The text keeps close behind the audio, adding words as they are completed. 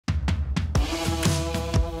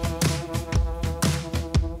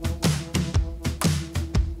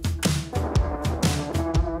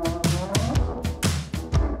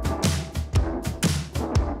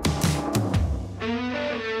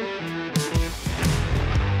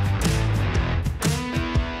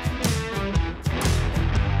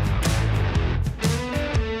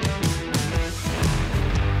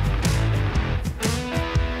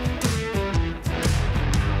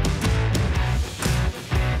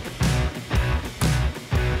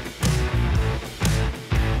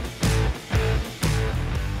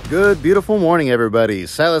Good, beautiful morning, everybody.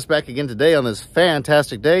 Silas back again today on this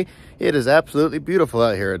fantastic day. It is absolutely beautiful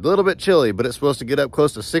out here. A little bit chilly, but it's supposed to get up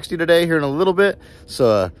close to 60 today here in a little bit.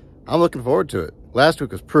 So I'm looking forward to it. Last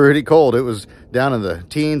week was pretty cold. It was down in the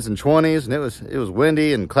teens and 20s, and it was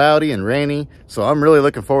windy and cloudy and rainy. So I'm really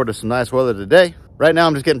looking forward to some nice weather today. Right now,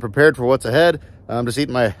 I'm just getting prepared for what's ahead. I'm just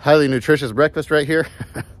eating my highly nutritious breakfast right here.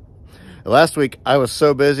 Last week, I was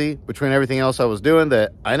so busy between everything else I was doing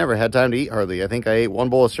that I never had time to eat hardly. I think I ate one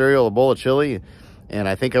bowl of cereal, a bowl of chili, and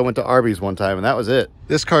I think I went to Arby's one time, and that was it.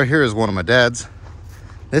 This car here is one of my dad's.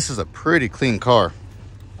 This is a pretty clean car.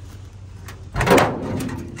 A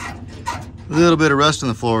little bit of rust in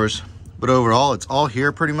the floors, but overall, it's all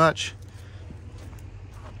here pretty much.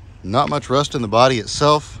 Not much rust in the body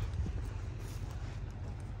itself.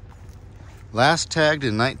 Last tagged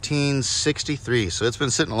in 1963, so it's been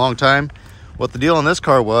sitting a long time. What the deal on this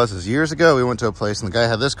car was is years ago we went to a place and the guy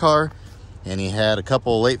had this car, and he had a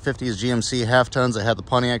couple late 50s GMC half tons that had the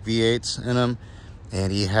Pontiac V8s in them,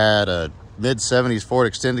 and he had a mid 70s Ford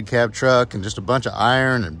extended cab truck and just a bunch of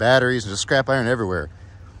iron and batteries and just scrap iron everywhere.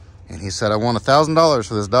 And he said, I want $1,000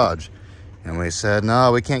 for this Dodge. And we said,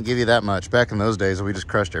 no, we can't give you that much. Back in those days, we just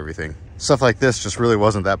crushed everything. Stuff like this just really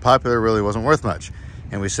wasn't that popular, really wasn't worth much.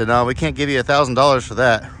 And we said, no, we can't give you $1,000 for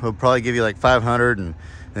that. We'll probably give you like 500, and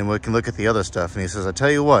then we can look at the other stuff. And he says, I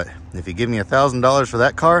tell you what, if you give me $1,000 for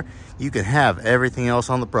that car, you can have everything else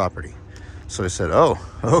on the property. So we said, oh,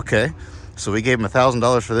 okay. So we gave him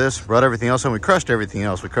 $1,000 for this, brought everything else, and we crushed everything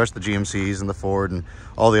else. We crushed the GMCs and the Ford and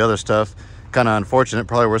all the other stuff. Kind of unfortunate,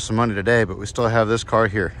 probably worth some money today, but we still have this car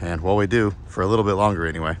here. And well, we do for a little bit longer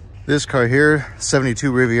anyway. This car here,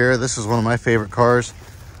 72 Riviera. This is one of my favorite cars.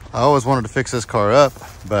 I always wanted to fix this car up,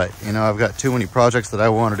 but you know, I've got too many projects that I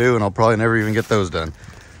want to do, and I'll probably never even get those done.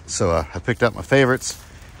 So I picked up my favorites,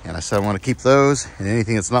 and I said I want to keep those, and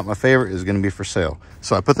anything that's not my favorite is going to be for sale.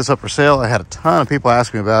 So I put this up for sale. I had a ton of people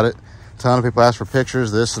ask me about it. A ton of people asked for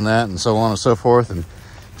pictures, this and that, and so on and so forth, and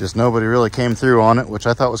just nobody really came through on it, which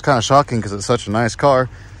I thought was kind of shocking because it's such a nice car.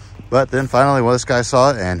 But then finally, well, this guy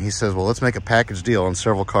saw it, and he says, well, let's make a package deal on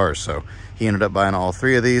several cars. So he ended up buying all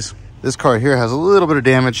 3 of these. This car here has a little bit of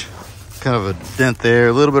damage, kind of a dent there,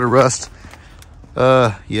 a little bit of rust.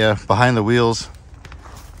 Yeah, behind the wheels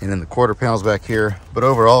and in the quarter panels back here. But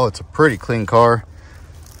overall, it's a pretty clean car.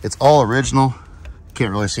 It's all original. Can't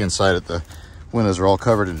really see inside it. The windows are all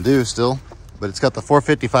covered in dew still, but it's got the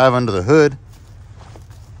 455 under the hood.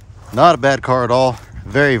 Not a bad car at all.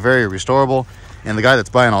 Very, very restorable. And the guy that's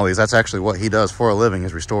buying all these, that's actually what he does for a living,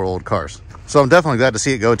 is restore old cars. So I'm definitely glad to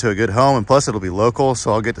see it go to a good home, and plus it'll be local,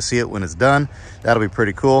 so I'll get to see it when it's done. That'll be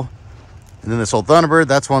pretty cool. And then this old Thunderbird,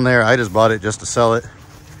 that's one there. I just bought it just to sell it.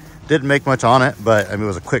 Didn't make much on it, but I mean, it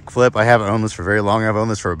was a quick flip. I haven't owned this for very long. I've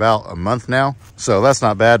owned this for about a month now. So that's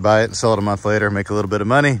not bad. Buy it and sell it a month later, make a little bit of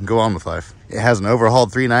money, and go on with life. It has an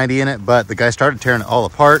overhauled 390 in it, but the guy started tearing it all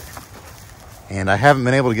apart, and I haven't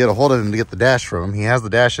been able to get a hold of him to get the dash from him. He has the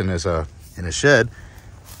dash in his shed,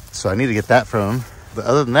 so I need to get that from him. But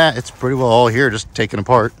other than that, it's pretty well all here, just taken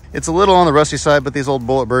apart. It's a little on the rusty side, but these old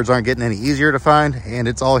bullet birds aren't getting any easier to find, and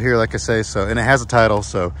it's all here, like I say. So, and it has a title,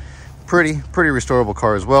 so pretty restorable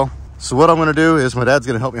car as well. So what I'm gonna do is my dad's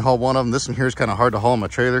gonna help me haul one of them. This one here is kind of hard to haul in my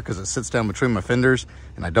trailer because it sits down between my fenders,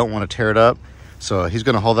 and I don't want to tear it up. So he's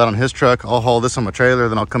gonna haul that on his truck. I'll haul this on my trailer,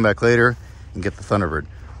 then I'll come back later and get the Thunderbird.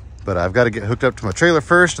 But I've got to get hooked up to my trailer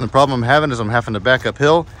first, and the problem I'm having is I'm having to back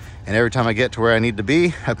uphill. And every time I get to where I need to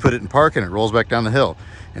be, I put it in park and it rolls back down the hill.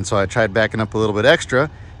 And so I tried backing up a little bit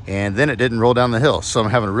extra, and then it didn't roll down the hill. So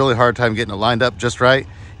I'm having a really hard time getting it lined up just right.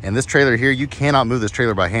 And this trailer here, you cannot move this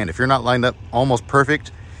trailer by hand. If you're not lined up almost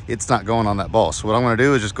perfect, it's not going on that ball. So what I'm gonna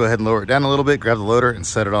do is just go ahead and lower it down a little bit, grab the loader and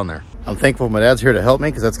set it on there. I'm thankful my dad's here to help me,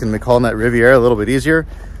 because that's gonna make hauling that Riviera a little bit easier.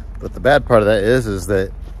 But the bad part of that is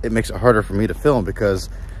that it makes it harder for me to film, because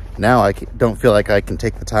now I don't feel like I can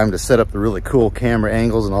take the time to set up the really cool camera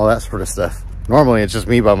angles and all that sort of stuff. Normally it's just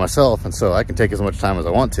me by myself, and so I can take as much time as I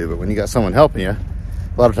want to, but when you got someone helping you,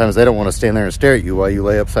 a lot of times they don't want to stand there and stare at you while you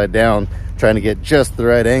lay upside down trying to get just the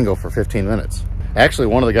right angle for 15 minutes. Actually,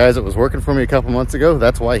 one of the guys that was working for me a couple months ago,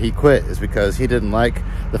 that's why he quit, is because he didn't like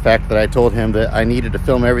the fact that I told him that I needed to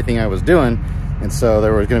film everything I was doing, and so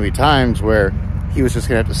there was going to be times where he was just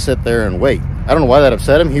going to have to sit there and wait. I don't know why that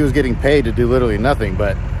upset him. He was getting paid to do literally nothing,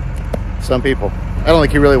 but some people, I don't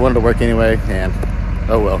think he really wanted to work anyway, and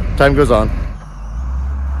oh well, time goes on.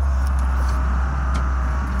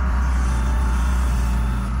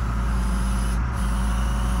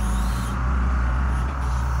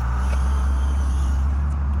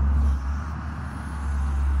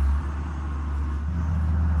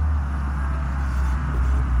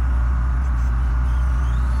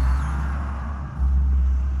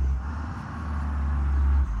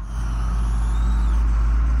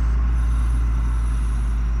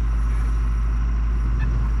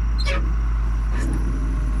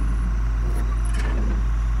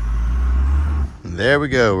 There we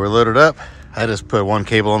go, we're loaded up. I just put one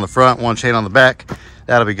cable on the front, one chain on the back.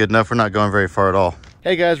 That'll be good enough. We're not going very far at all.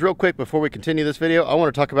 Hey guys, real quick before we continue this video, I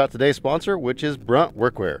want to talk about today's sponsor, which is Brunt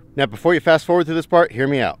Workwear. Now before you fast forward through this part, hear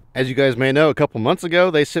me out. As you guys may know, a couple months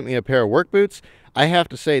ago, they sent me a pair of work boots. I have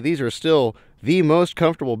to say, these are still the most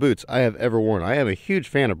comfortable boots I have ever worn. I am a huge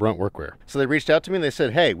fan of Brunt Workwear. So they reached out to me and they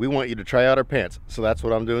said, hey, we want you to try out our pants. So that's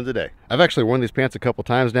what I'm doing today. I've actually worn these pants a couple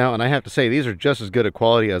times now, and I have to say these are just as good a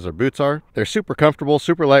quality as our boots are. They're super comfortable,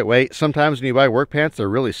 super lightweight. Sometimes when you buy work pants, they're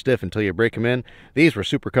really stiff until you break them in. These were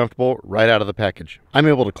super comfortable right out of the package. I'm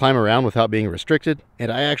able to climb around without being restricted,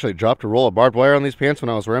 and I actually dropped a roll of barbed wire on these pants when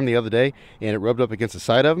I was wearing them the other day, and it rubbed up against the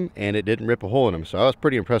side of them, and it didn't rip a hole in them, so I was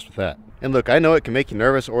pretty impressed with that. And look, I know it can make you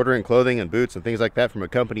nervous ordering clothing and boots and things like that from a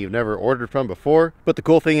company you've never ordered from before, but the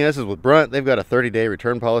cool thing is with Brunt, they've got a 30-day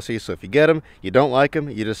return policy, so if you get them, you don't like them,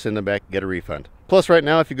 you just send them back and get a refund. Plus right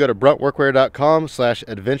now, if you go to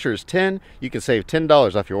bruntworkwear.com/adventures10, you can save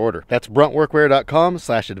 $10 off your order. That's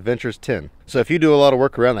bruntworkwear.com/adventures10. So if you do a lot of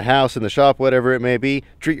work around the house, in the shop, whatever it may be,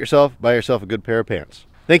 treat yourself, buy yourself a good pair of pants.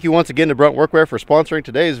 Thank you once again to Brunt Workwear for sponsoring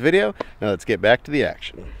today's video. Now let's get back to the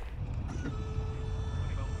action.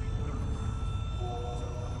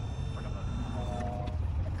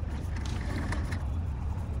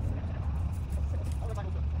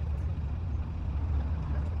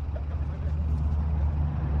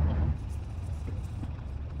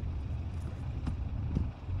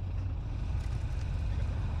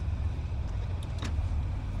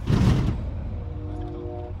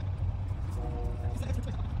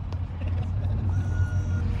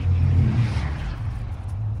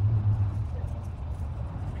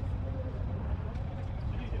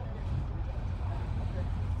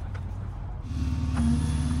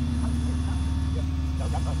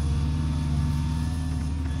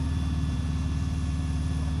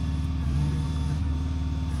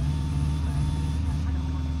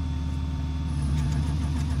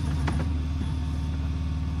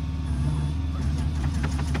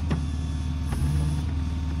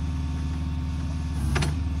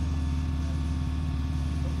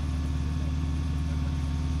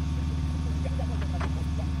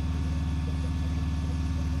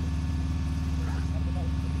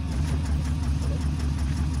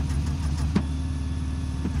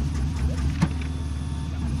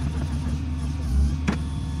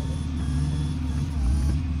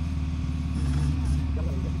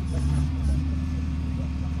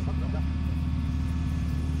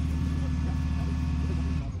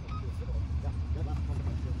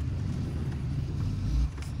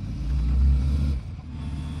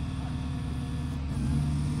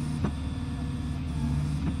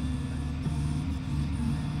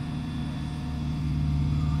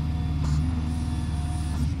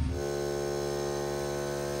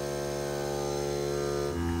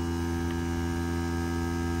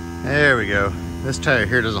 There we go. This tire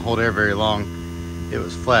here doesn't hold air very long. It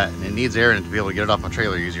was flat and it needs air in it to be able to get it off my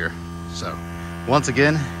trailer easier. So once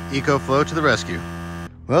again, EcoFlow to the rescue.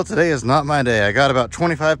 Well, today is not my day. I got about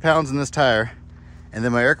 25 pounds in this tire, and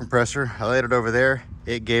then my air compressor, I laid it over there.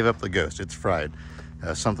 It gave up the ghost. It's fried.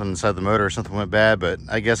 Something inside the motor or something went bad, but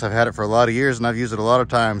I guess I've had it for a lot of years and I've used it a lot of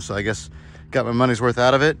times, so I guess got my money's worth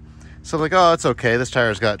out of it. So I'm like, oh, it's okay. This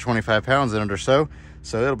tire's got 25 pounds in it or so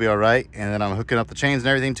it'll be all right. And then I'm hooking up the chains and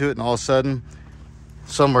everything to it, and all of a sudden,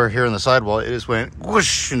 somewhere here in the sidewall, it just went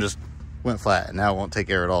whoosh and just went flat, and now it won't take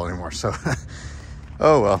air at all anymore. So,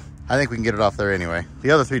 oh well, I think we can get it off there anyway. The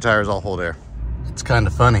other three tires all hold air. It's kind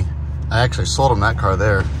of funny. I actually sold him that car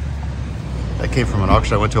there. That came from an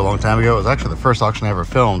auction I went to a long time ago. It was actually the first auction I ever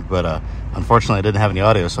filmed, but unfortunately I didn't have any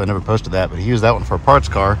audio, so I never posted that. But he used that one for a parts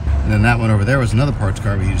car, and then that one over there was another parts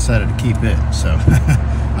car, but he decided to keep it. So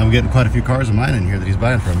I'm getting quite a few cars of mine in here that he's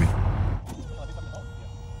buying from me.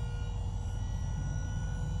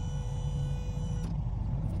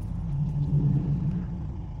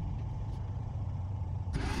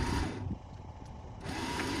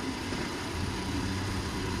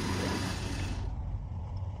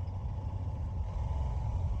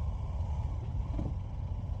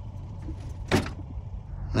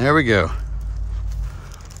 There we go.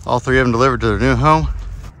 All three of them delivered to their new home.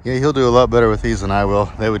 Yeah, he'll do a lot better with these than I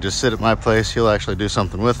will. They would just sit at my place. He'll actually do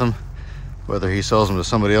something with them, whether he sells them to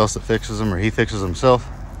somebody else that fixes them or he fixes himself.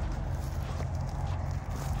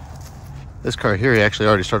 This car here he actually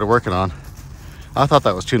already started working on. I thought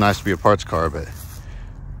that was too nice to be a parts car, but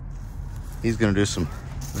he's gonna do some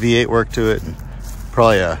V8 work to it and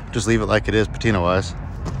probably just leave it like it is patina wise.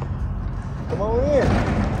 Come on in.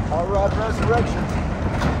 Hot Rod Resurrection.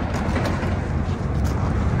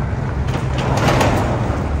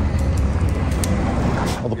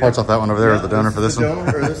 All the parts off that one over there, or the donor for this one?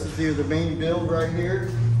 Donor, this is the main build right here.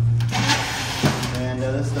 And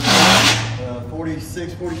this is the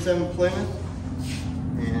 46, 47 Plymouth.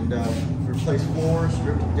 And replaced floor,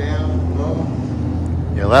 stripped it down,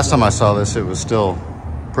 boom. Yeah, last time I saw this, it was still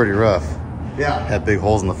pretty rough. Yeah. Had big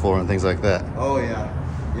holes in the floor and things like that. Oh yeah.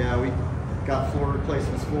 Yeah, we got floor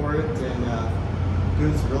replacements for it and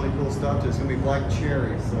doing some really cool stuff too. It's gonna be black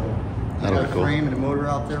cherry, so we got a cool frame and a motor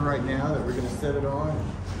out there right now that we're gonna set it on.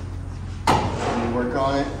 And work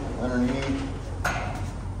on it underneath.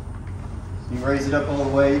 You can raise it up all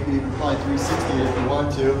the way. You can even fly 360 if you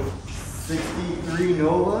want to. 63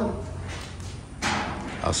 Nova.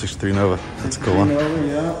 Oh, 63 Nova. That's a cool one. Nova,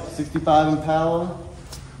 yeah. 65 Impala.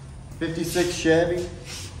 56 Chevy.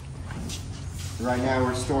 Right now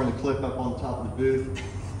we're storing the clip up on top of the booth.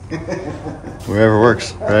 Wherever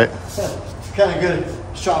works, right? It's kind of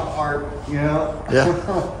good shop art, you know? Yeah.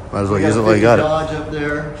 Might as well use it while you got it. Dodge up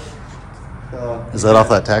there. Is that off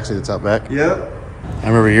that taxi that's out back? Yep. I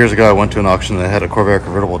remember years ago I went to an auction that had a Corvair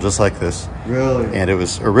convertible just like this. Really? And it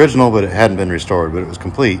was original, but it hadn't been restored, but it was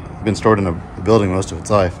complete. Been stored in a building most of its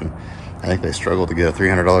life, and I think they struggled to get a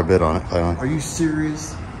 $300 bid on it finally. Are you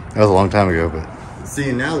serious? That was a long time ago, but...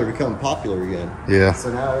 See, now they're becoming popular again. Yeah.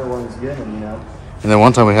 So now everyone's getting them, you know? And then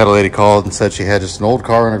one time we had a lady call and said she had just an old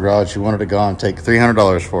car in her garage. She wanted to go and take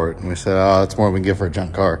 $300 for it. And we said, oh, that's more than we can give for a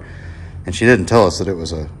junk car. And she didn't tell us that it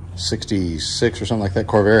was a 66 or something like that.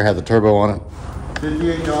 Corvair had the turbo on it.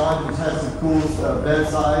 58 Dodge, which has some cool bed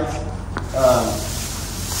sides.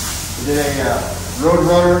 We did a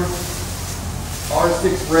Roadrunner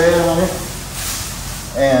R6 red on it.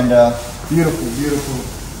 And beautiful, beautiful,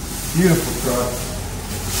 beautiful truck.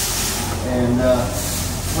 And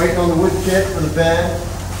waiting on the wood kit for the bed,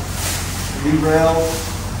 V-rail.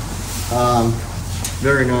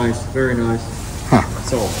 Very nice, very nice. Huh.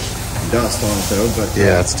 It's all dust on it though, but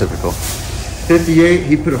yeah, it's typical. 58,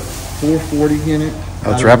 he put a 440 in it.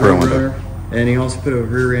 Oh, it's wraparound window. And he also put a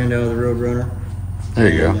rear end out of the Roadrunner. There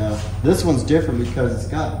you go. This one's different because it's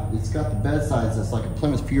got the bed sides that's like a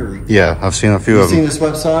Plymouth Fury. Yeah, I've seen a few of them. You seen the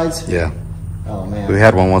swept sides? Yeah. Oh man. We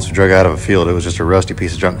had one once we drug out of a field. It was just a rusty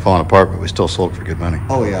piece of junk falling apart, but we still sold it for good money.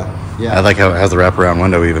 Oh yeah, yeah. I like how it has the wraparound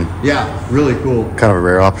window even. Yeah, really cool. Kind of a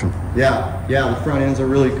rare option. Yeah, yeah. The front ends are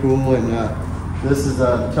really cool, and this is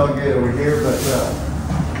the tailgate over here. But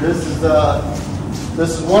this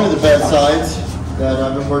is one of the bed sides that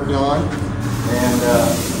I've been working on, and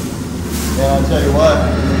I'll tell you what.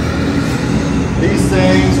 These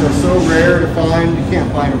things are so rare to find. You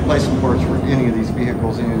can't find replacement parts for any of these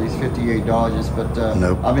vehicles, any of these 58 Dodges. But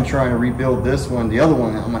nope. I've been trying to rebuild this one. The other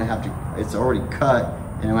one, I'm gonna have to. It's already cut,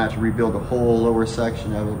 and I'm gonna have to rebuild the whole lower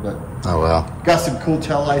section of it. But oh wow, got some cool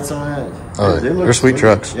tail lights on it. Oh, they're sweet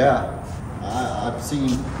trucks. Yeah, I've seen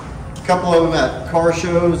a couple of them at car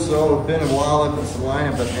shows. So it's been a while up in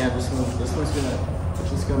Salina, but man, this one's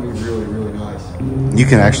gonna be really, really nice. You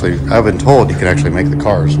can actually, I've been told you can actually make the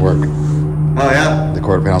cars work. Oh yeah? The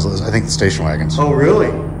quarter panels, I think the station wagons. Oh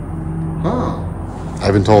really? Huh.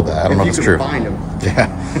 I've been told that. I don't know if it's true. Find them. Yeah.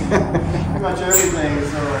 Pretty much everything.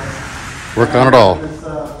 So work on it all. This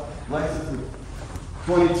Lexus with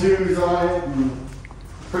 22s on it, and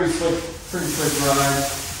pretty slick ride.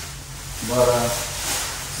 But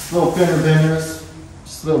little fender benders,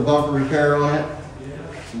 just a little bumper repair on it.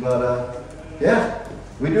 But yeah,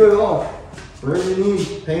 we do it all. Whatever you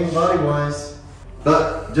need, paint body wise.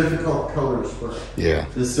 But difficult colors for it. Yeah.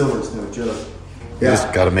 This silver's no joke. You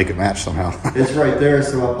just got to make it match somehow. It's right there,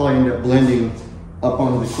 so I'll probably end up blending up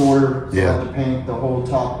onto the quarter. So yeah. I have to paint the whole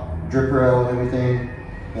top drip rail and everything,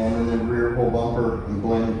 and then the rear whole bumper and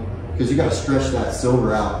blend. Because you got to stretch that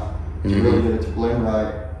silver out to really get it to blend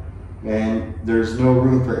right. And there's no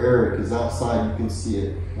room for error because outside you can see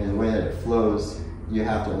it, and the way that it flows, you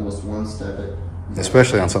have to almost one-step it.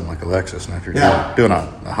 Especially on something like a Lexus. And if you're doing a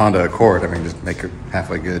Honda Accord, I mean, just make it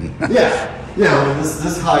halfway good. Yeah,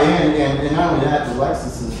 this high end, and not only that, the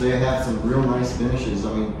Lexuses, they have some real nice finishes.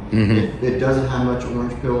 I mean, it doesn't have much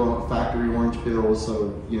orange peel, factory orange peel,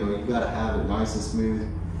 so, you know, you gotta have it nice and smooth.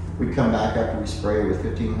 We come back after we spray it with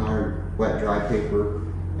 1500 wet dry paper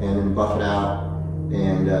and then buff it out,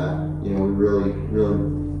 and, you know, we really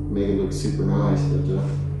make it look super nice. But,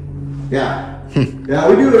 yeah. Yeah,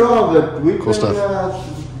 we do it all, but we've cool been,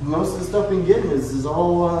 stuff. Most of the stuff we've been getting is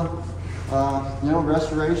all, you know,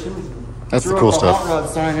 restorations. That's the cool stuff. Hot rod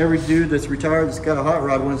sign. Every dude that's retired that's got a hot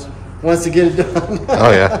rod wants to get it done.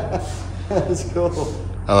 Oh yeah. That's cool.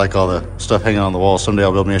 I like all the stuff hanging on the wall. Someday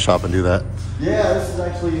I'll build me a shop and do that. Yeah, this is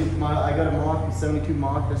actually I got a Mach, 72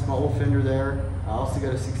 Mach. That's my old fender there. I also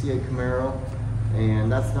got a 68 Camaro, and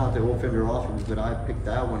that's not the old fender offers, but I picked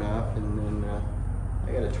that one up, and then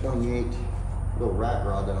I got a a 28 little rat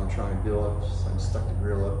rod that I'm trying to build up. So I just stuck the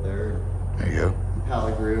grill up there. There you go.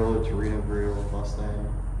 Pallet grill, a Torino grill, Mustang.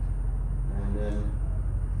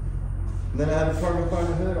 And then I had a carbon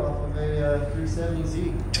fiber hood off of a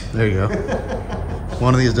 370Z. There you go.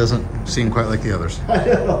 One of these doesn't seem quite like the others. I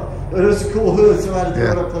know, but it was a cool hood, so I had to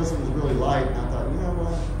throw it up plus it was really light. And I thought, you know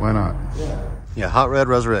what? Why not? Yeah. Yeah, Hot Red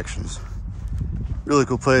Resurrections. Really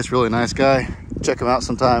cool place, really nice guy. Check him out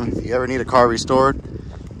sometime. If you ever need a car restored,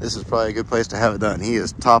 this is probably a good place to have it done. He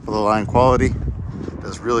is top of the line quality,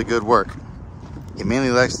 does really good work. He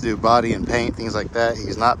mainly likes to do body and paint, things like that.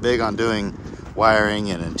 He's not big on doing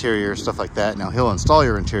wiring and interior, stuff like that. Now, he'll install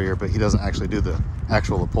your interior, but he doesn't actually do the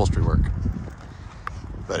actual upholstery work.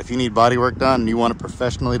 But if you need body work done and you want it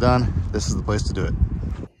professionally done, this is the place to do it.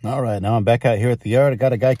 All right, now I'm back out here at the yard. I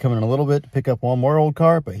got a guy coming in a little bit to pick up one more old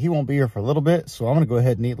car, but he won't be here for a little bit, so I'm gonna go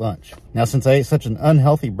ahead and eat lunch. Now, since I ate such an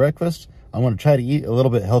unhealthy breakfast, I'm gonna try to eat a little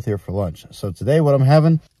bit healthier for lunch. So today what I'm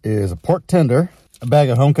having is a pork tender, a bag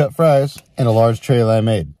of home-cut fries, and a large tray that I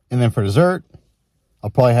made. And then for dessert, I'll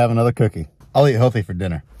probably have another cookie. I'll eat healthy for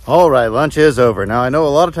dinner. All right, lunch is over. Now, I know a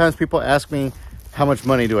lot of times people ask me, how much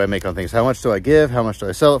money do I make on things? How much do I give? How much do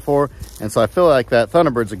I sell it for? And so I feel like that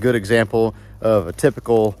Thunderbird's a good example of a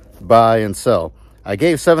typical buy and sell. I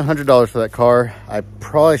gave $700 for that car. I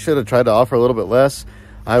probably should have tried to offer a little bit less.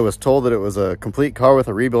 I was told that it was a complete car with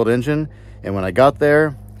a rebuild engine. And when I got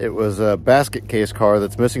there, it was a basket case car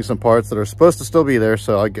that's missing some parts that are supposed to still be there.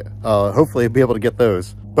 So I'll hopefully be able to get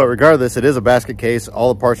those. But regardless, it is a basket case.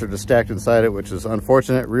 All the parts are just stacked inside it, which is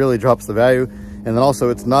unfortunate, really drops the value. And then also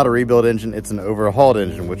it's not a rebuild engine, it's an overhauled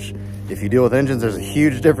engine, which if you deal with engines, there's a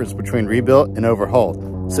huge difference between rebuilt and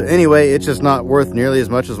overhauled. So anyway, it's just not worth nearly as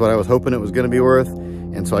much as what I was hoping it was gonna be worth.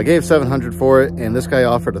 And so I gave $700 for it, and this guy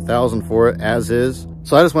offered $1,000 for it as is.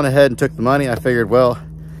 So I just went ahead and took the money. I figured, well,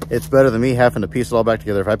 it's better than me having to piece it all back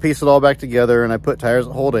together. If I piece it all back together and I put tires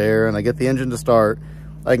that hold air and I get the engine to start,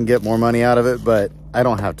 I can get more money out of it, but I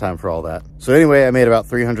don't have time for all that. So anyway, I made about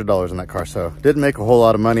 $300 in that car. So didn't make a whole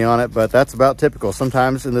lot of money on it, but that's about typical.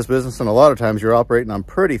 Sometimes in this business, and a lot of times you're operating on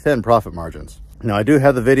pretty thin profit margins. Now, I do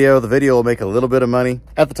have the video. The video will make a little bit of money.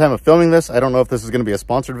 At the time of filming this, I don't know if this is going to be a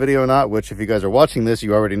sponsored video or not, which if you guys are watching this,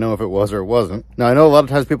 you already know if it was or it wasn't. Now, I know a lot of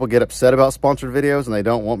times people get upset about sponsored videos and they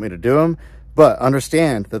don't want me to do them. But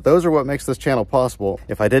understand that those are what makes this channel possible.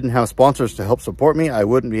 If I didn't have sponsors to help support me, I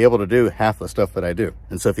wouldn't be able to do half the stuff that I do.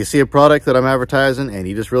 And so if you see a product that I'm advertising and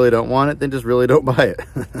you just really don't want it, then just really don't buy it.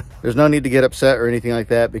 There's no need to get upset or anything like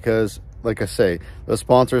that because, like I say, those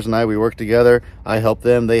sponsors and we work together. I help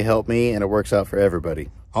them, they help me, and it works out for everybody.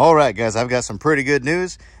 All right, guys, I've got some pretty good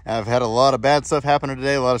news. I've had a lot of bad stuff happening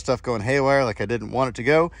today, a lot of stuff going haywire like I didn't want it to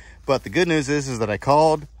go. But the good news is that I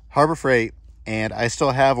called Harbor Freight, and I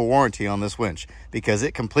still have a warranty on this winch because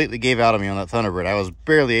it completely gave out on me on that Thunderbird. I was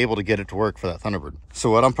barely able to get it to work for that Thunderbird.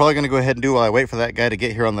 So what I'm probably going to go ahead and do while I wait for that guy to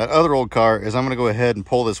get here on that other old car is I'm going to go ahead and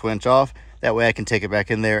pull this winch off. That way I can take it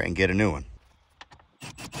back in there and get a new one.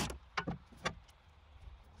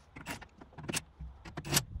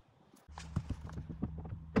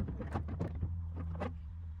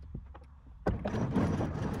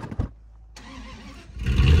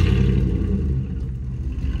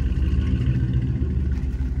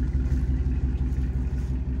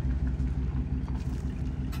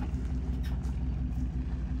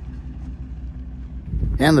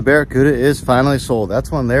 And the Barracuda is finally sold.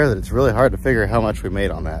 That's one there that it's really hard to figure how much we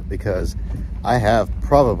made on that because I have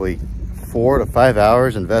probably 4 to 5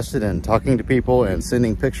 hours invested in talking to people and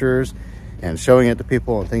sending pictures and showing it to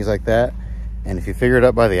people and things like that. And if you figure it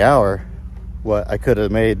up by the hour, what I could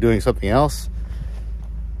have made doing something else,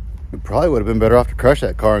 it probably would have been better off to crush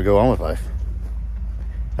that car and go on with life.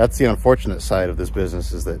 That's the unfortunate side of this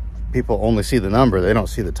business, is that people only see the number, they don't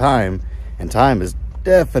see the time, and time is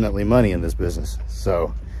definitely money in this business.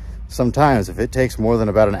 So sometimes if it takes more than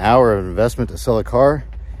about an hour of investment to sell a car,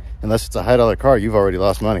 unless it's a high dollar car, you've already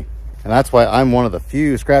lost money. And that's why I'm one of the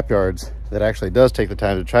few scrapyards that actually does take the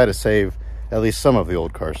time to try to save at least some of the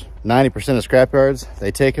old cars. 90% of scrapyards,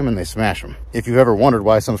 they take them and they smash them. If you've ever wondered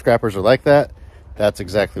why some scrappers are like that, that's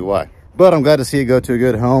exactly why. But I'm glad to see it go to a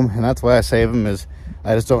good home, and that's why I save them, is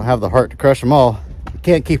I just don't have the heart to crush them all. You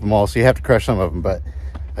can't keep them all, so you have to crush some of them, but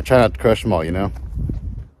I try not to crush them all, you know?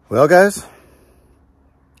 Well, guys,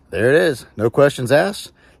 there it is. No questions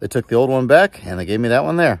asked. They took the old one back and they gave me that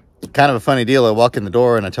one there. Kind of a funny deal. I walk in the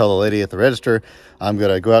door and I tell the lady at the register, I'm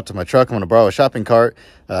going to go out to my truck. I'm going to borrow a shopping cart.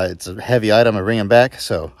 It's a heavy item. I bring it back,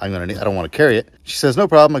 so I don't want to carry it. She says, no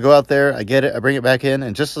problem. I go out there, I get it, I bring it back in.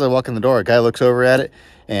 And just as I walk in the door, a guy looks over at it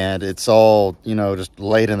and it's all, you know, just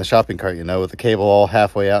laid in the shopping cart, you know, with the cable all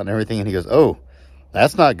halfway out and everything. And he goes, oh,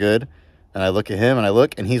 that's not good. And I look at him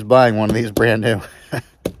and he's buying one of these brand new.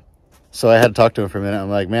 So I had to talk to him for a minute. I'm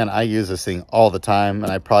like, man, I use this thing all the time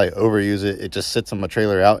and I probably overuse it. It just sits on my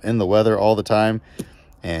trailer out in the weather all the time.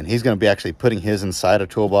 And he's going to be actually putting his inside a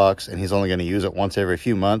toolbox and he's only going to use it once every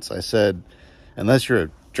few months. I said, unless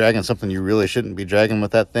you're dragging something you really shouldn't be dragging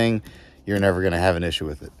with that thing, you're never going to have an issue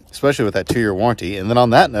with it, especially with that 2-year warranty. And then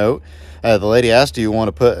on that note, the lady asked, do you want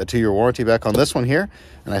to put a 2-year warranty back on this one here?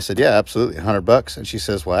 And I said, yeah, absolutely, $100. And she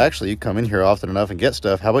says, well, actually, you come in here often enough and get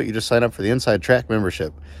stuff. How about you just sign up for the Inside Track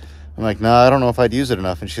membership? I'm like, no, I don't know if I'd use it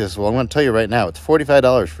enough. And she says, well, I'm going to tell you right now, it's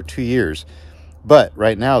 $45 for 2 years. But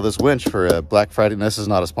right now, this winch for Black Friday, and this is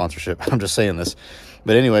not a sponsorship, I'm just saying this.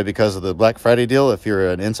 But anyway, because of the Black Friday deal, if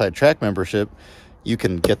you're an Inside Track membership, you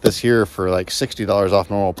can get this here for like $60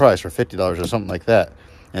 off normal price or $50 or something like that.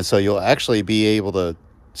 And so you'll actually be able to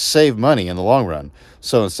save money in the long run.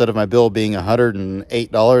 So instead of my bill being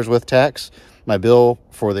 $108 with tax, my bill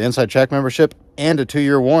for the Inside Track membership and a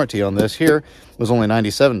 2-year warranty on this here was only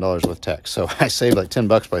 $97 with tax. So I saved like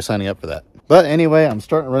 $10 by signing up for that. But anyway, I'm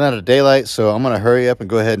starting to run out of daylight, so I'm going to hurry up and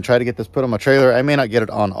go ahead and try to get this put on my trailer. I may not get it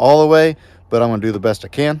on all the way, but I'm going to do the best I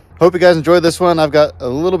can. Hope you guys enjoyed this one. I've got a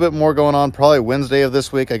little bit more going on, probably Wednesday of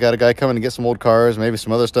this week. I got a guy coming to get some old cars, maybe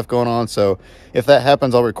some other stuff going on. So if that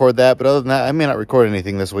happens, I'll record that. But other than that, I may not record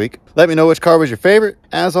anything this week. Let me know which car was your favorite.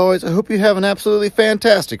 As always, I hope you have an absolutely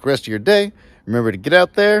fantastic rest of your day. Remember to get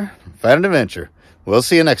out there and find an adventure. We'll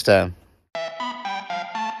see you next time.